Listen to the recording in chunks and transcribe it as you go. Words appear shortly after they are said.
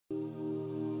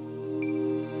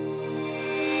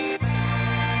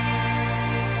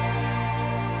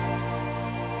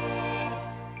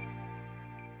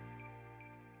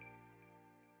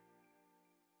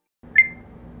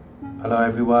Hello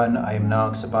everyone, I am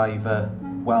Narc Survivor.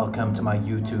 Welcome to my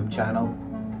YouTube channel.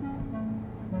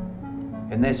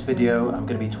 In this video, I'm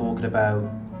going to be talking about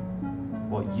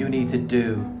what you need to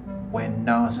do when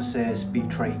narcissists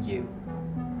betray you.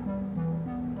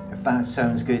 If that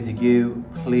sounds good to you,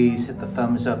 please hit the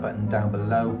thumbs up button down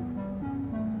below.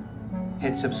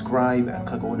 Hit subscribe and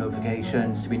click all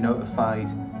notifications to be notified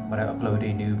when I upload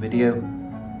a new video.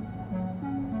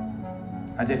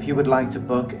 And if you would like to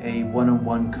book a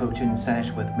one-on-one coaching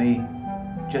session with me,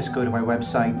 just go to my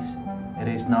website. It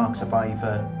is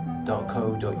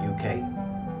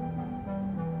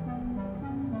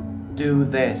narcsurvivor.co.uk. Do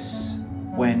this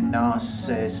when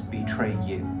narcissists betray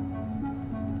you.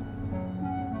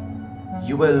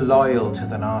 You were loyal to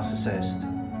the narcissist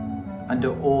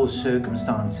under all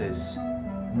circumstances,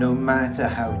 no matter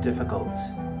how difficult.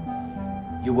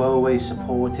 You always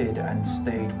supported and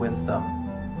stayed with them,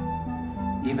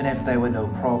 even if there were no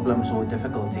problems or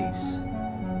difficulties.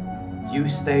 You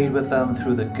stayed with them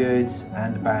through the good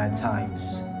and bad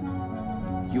times.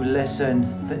 You listened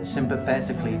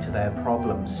sympathetically to their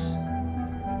problems.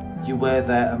 You were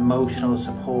their emotional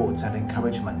support and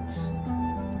encouragement.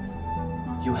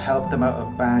 You helped them out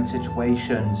of bad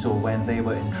situations or when they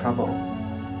were in trouble.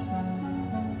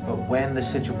 But when the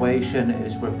situation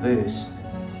is reversed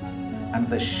and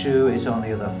the shoe is on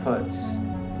the other foot,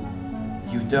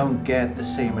 you don't get the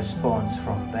same response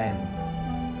from them.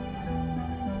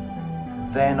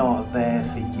 They're not there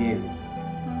for you.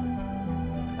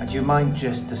 And you might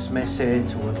just dismiss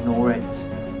it or ignore it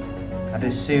and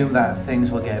assume that things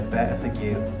will get better for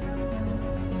you.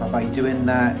 But by doing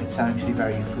that, it's actually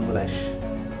very foolish,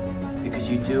 because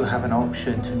you do have an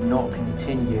option to not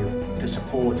continue to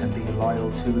support and be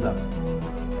loyal to them.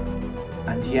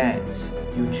 And yet,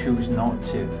 you choose not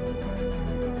to,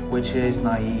 which is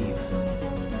naive.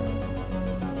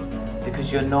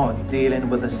 Because you're not dealing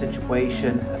with the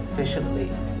situation efficiently.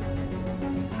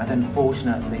 And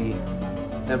unfortunately,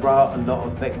 there are a lot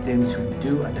of victims who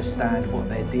do understand what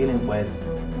they're dealing with,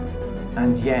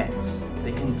 and yet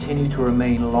they continue to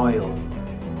remain loyal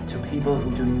to people who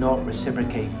do not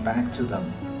reciprocate back to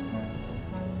them.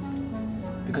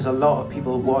 Because a lot of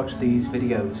people watch these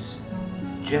videos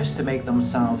just to make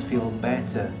themselves feel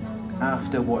better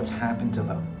after what's happened to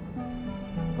them,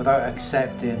 without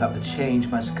accepting that the change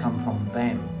must come from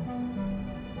them.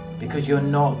 Because you're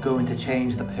not going to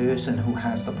change the person who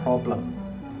has the problem.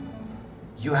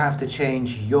 You have to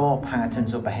change your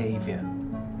patterns of behavior,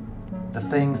 the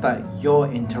things that you're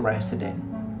interested in,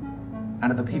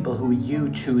 and the people who you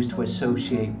choose to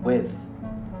associate with,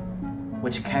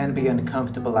 which can be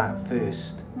uncomfortable at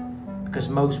first, because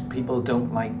most people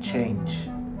don't like change.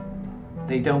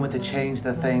 They don't want to change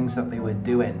the things that they were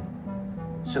doing,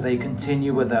 so they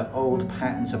continue with their old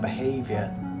patterns of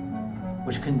behavior,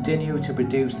 which continue to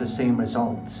produce the same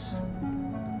results,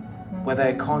 where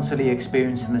they're constantly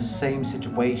experiencing the same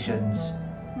situations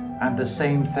and the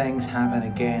same things happen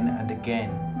again and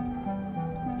again.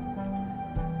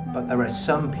 But there are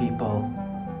some people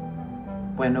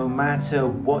where no matter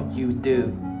what you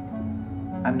do,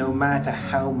 and no matter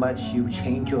how much you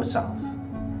change yourself,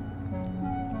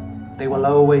 they will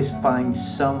always find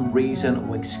some reason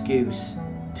or excuse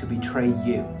to betray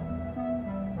you.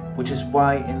 Which is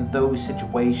why in those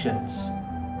situations,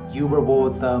 you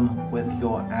reward them with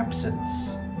your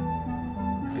absence.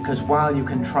 Because while you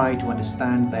can try to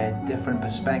understand their different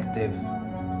perspective,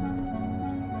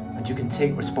 and you can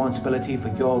take responsibility for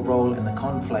your role in the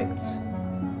conflict,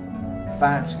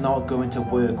 that's not going to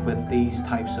work with these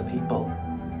types of people,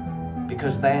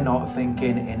 because they're not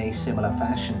thinking in a similar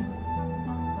fashion.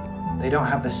 They don't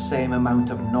have the same amount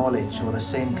of knowledge or the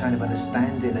same kind of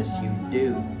understanding as you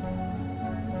do.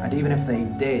 And even if they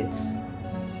did,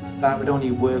 that would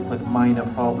only work with minor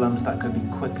problems that could be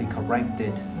quickly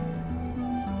corrected.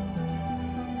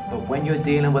 But when you're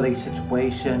dealing with a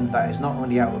situation that is not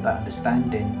only out of that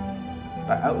understanding,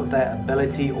 but out of their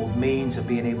ability or means of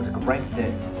being able to correct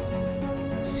it,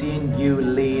 seeing you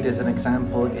lead as an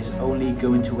example is only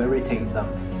going to irritate them.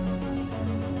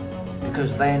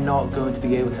 Because they're not going to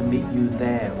be able to meet you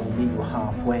there or meet you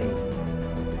halfway.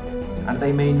 And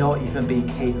they may not even be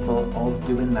capable of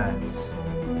doing that,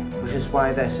 which is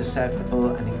why they're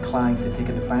susceptible and inclined to take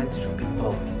advantage of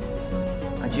people.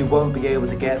 And you won't be able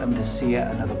to get them to see it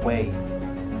another way,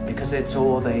 because it's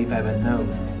all they've ever known.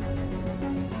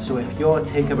 So if you're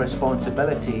taking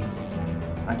responsibility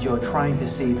and you're trying to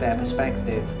see their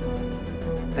perspective,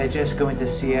 they're just going to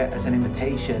see it as an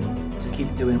invitation to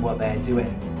keep doing what they're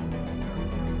doing.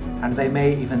 And they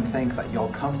may even think that you're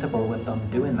comfortable with them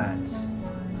doing that,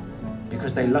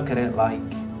 because they look at it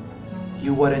like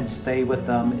you wouldn't stay with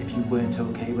them if you weren't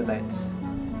okay with it.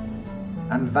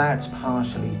 And that's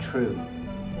partially true.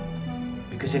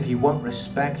 Because if you want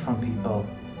respect from people,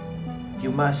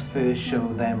 you must first show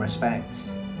them respect.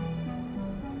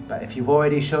 But if you've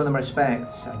already shown them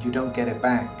respect and you don't get it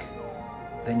back,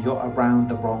 then you're around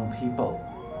the wrong people.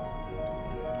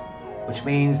 Which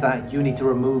means that you need to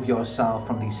remove yourself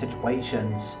from these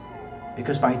situations,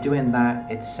 because by doing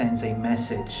that, it sends a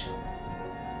message.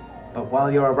 But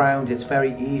while you're around, it's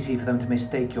very easy for them to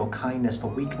mistake your kindness for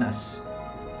weakness,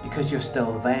 because you're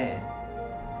still there.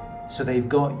 So they've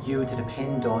got you to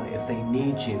depend on if they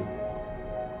need you.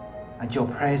 And your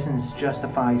presence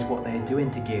justifies what they're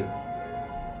doing to you.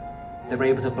 They're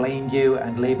able to blame you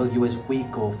and label you as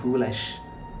weak or foolish,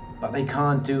 but they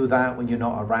can't do that when you're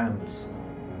not around.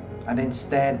 And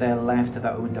instead they're left to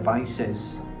their own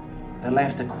devices. They're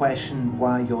left to question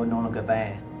why you're no longer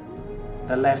there.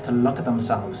 They're left to look at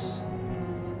themselves.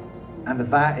 And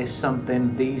that is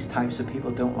something these types of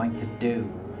people don't like to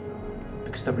do.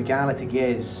 Because the reality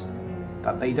is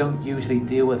that they don't usually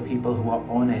deal with people who are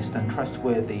honest and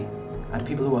trustworthy and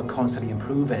people who are constantly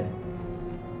improving.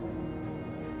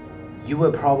 You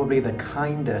were probably the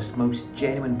kindest, most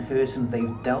genuine person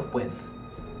they've dealt with,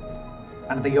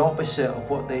 and the opposite of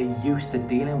what they're used to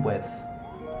dealing with.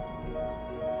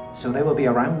 So they will be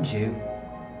around you,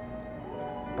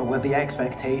 but with the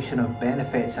expectation of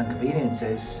benefits and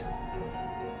conveniences,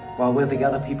 while with the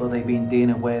other people they've been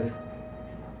dealing with,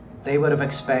 they would have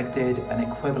expected an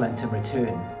equivalent in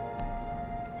return.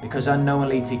 Because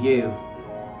unknowingly to you,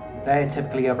 they're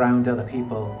typically around other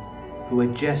people who are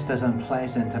just as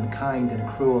unpleasant and kind and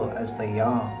cruel as they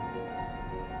are.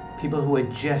 People who are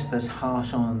just as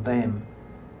harsh on them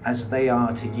as they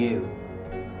are to you.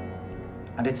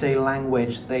 And it's a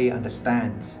language they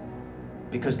understand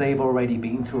because they've already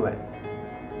been through it.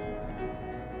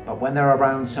 But when they're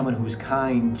around someone who's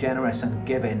kind, generous and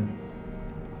giving,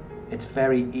 it's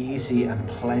very easy and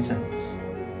pleasant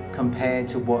compared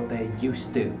to what they're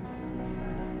used to.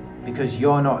 Because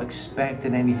you're not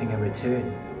expecting anything in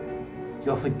return.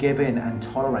 You're forgiving and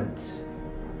tolerant.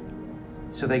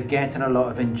 So they're getting a lot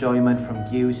of enjoyment from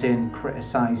using,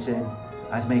 criticizing,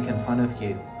 and making fun of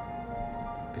you.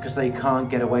 Because they can't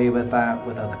get away with that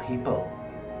with other people.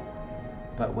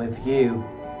 But with you,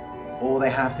 all they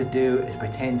have to do is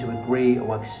pretend to agree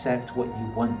or accept what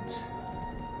you want.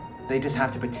 They just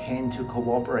have to pretend to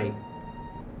cooperate.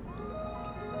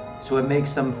 So it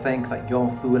makes them think that you're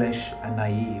foolish and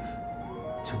naive,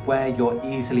 to where you're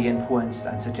easily influenced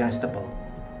and suggestible,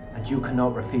 and you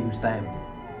cannot refuse them.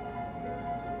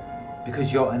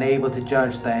 Because you're unable to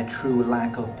judge their true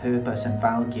lack of purpose and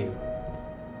value,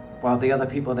 while the other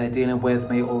people they're dealing with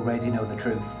may already know the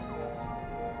truth.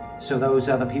 So those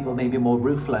other people may be more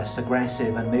ruthless,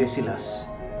 aggressive and merciless,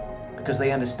 because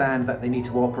they understand that they need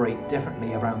to operate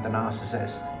differently around the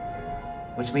narcissist,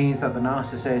 which means that the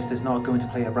narcissist is not going to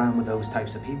play around with those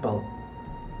types of people,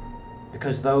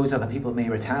 because those other people may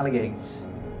retaliate,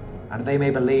 and they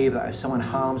may believe that if someone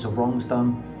harms or wrongs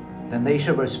them, then they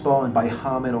should respond by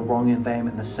harming or wronging them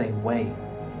in the same way.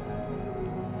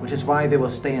 Which is why they will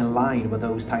stay in line with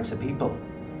those types of people,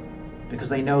 because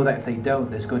they know that if they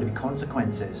don't, there's going to be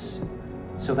consequences,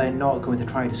 so they're not going to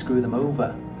try to screw them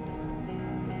over.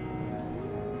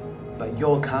 But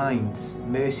you're kind,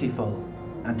 merciful,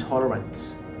 and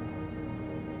tolerant,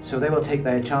 so they will take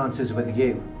their chances with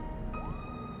you,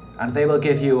 and they will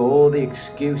give you all the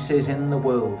excuses in the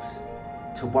world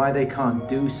to why they can't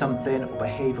do something or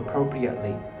behave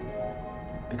appropriately,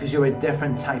 because you're a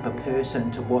different type of person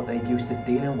to what they're used to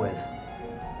dealing with.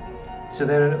 So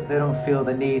they don't feel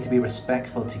the need to be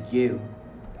respectful to you,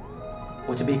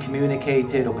 or to be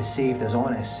communicated or perceived as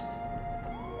honest,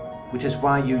 which is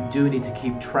why you do need to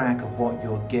keep track of what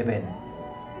you're giving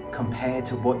compared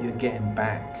to what you're getting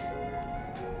back,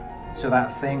 so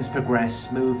that things progress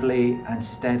smoothly and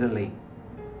steadily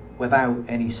without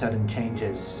any sudden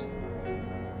changes.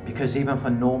 Because even for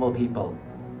normal people,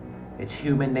 it's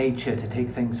human nature to take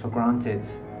things for granted,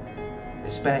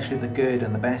 especially the good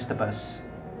and the best of us,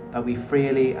 that we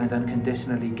freely and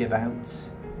unconditionally give out.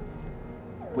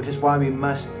 Which is why we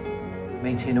must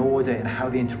maintain order in how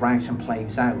the interaction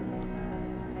plays out.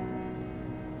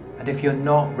 And if you're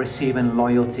not receiving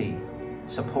loyalty,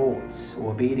 support,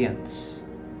 or obedience,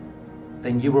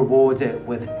 then you reward it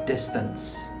with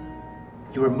distance.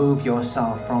 You remove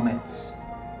yourself from it,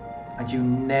 and you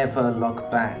never look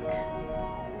back.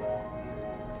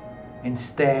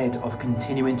 Instead of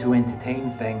continuing to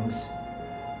entertain things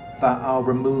that are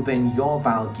removing your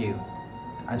value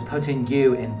and putting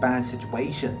you in bad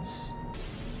situations,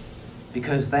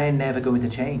 because they're never going to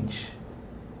change.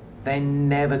 They're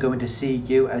never going to see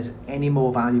you as any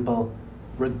more valuable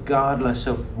regardless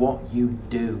of what you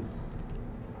do.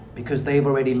 because they've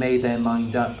already made their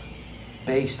mind up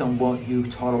based on what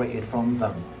you've tolerated from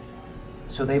them.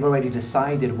 So they've already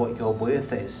decided what your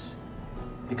worth is,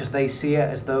 because they see it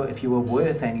as though if you were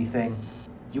worth anything,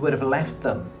 you would have left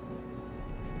them.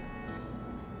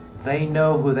 They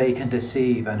know who they can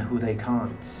deceive and who they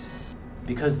can't,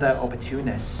 because they're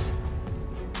opportunists.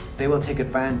 They will take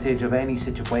advantage of any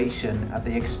situation at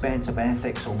the expense of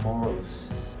ethics or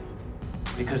morals,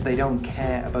 because they don't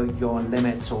care about your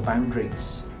limits or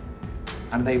boundaries.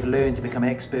 And they've learned to become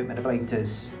expert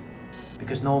manipulators,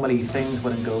 because normally things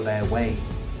wouldn't go their way.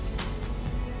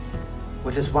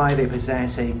 Which is why they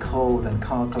possess a cold and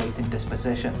calculating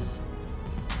disposition.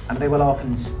 And they will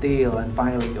often steal and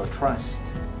violate your trust,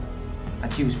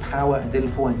 and use power and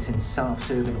influence in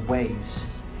self-serving ways.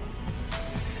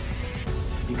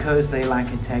 Because they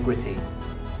lack integrity,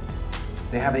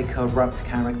 they have a corrupt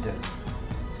character,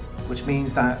 which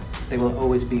means that they will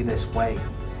always be this way.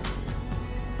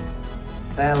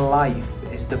 Their life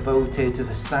is devoted to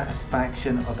the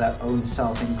satisfaction of their own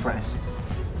self-interest,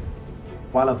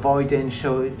 while avoiding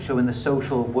showing the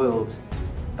social world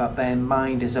that their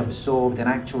mind is absorbed in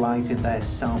actualizing their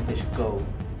selfish goal.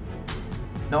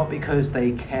 Not because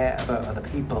they care about other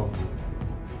people,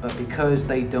 but because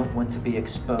they don't want to be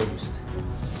exposed.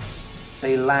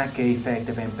 They lack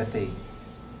affective empathy,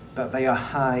 but they are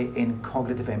high in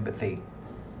cognitive empathy,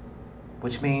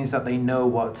 which means that they know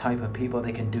what type of people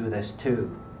they can do this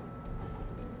to.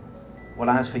 Well,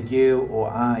 as for you or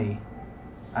I,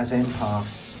 as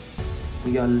empaths,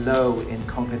 we are low in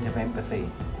cognitive empathy,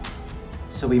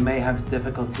 so we may have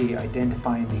difficulty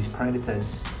identifying these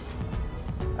predators.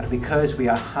 And because we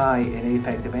are high in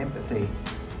affective empathy,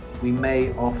 we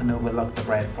may often overlook the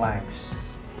red flags.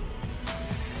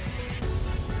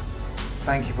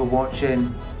 Thank you for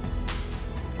watching.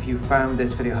 If you found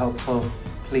this video helpful,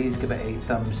 please give it a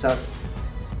thumbs up.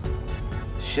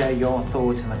 Share your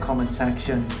thoughts in the comment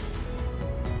section.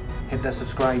 Hit the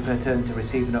subscribe button to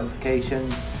receive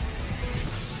notifications.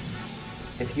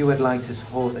 If you would like to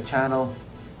support the channel,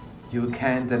 you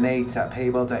can donate at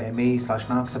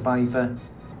paypal.me/Narc Survivor.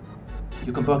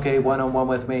 You can book a one-on-one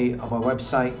with me on my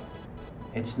website.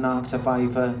 It's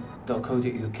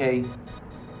narcsurvivor.co.uk.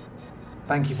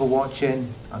 Thank you for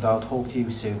watching, and I'll talk to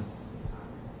you soon.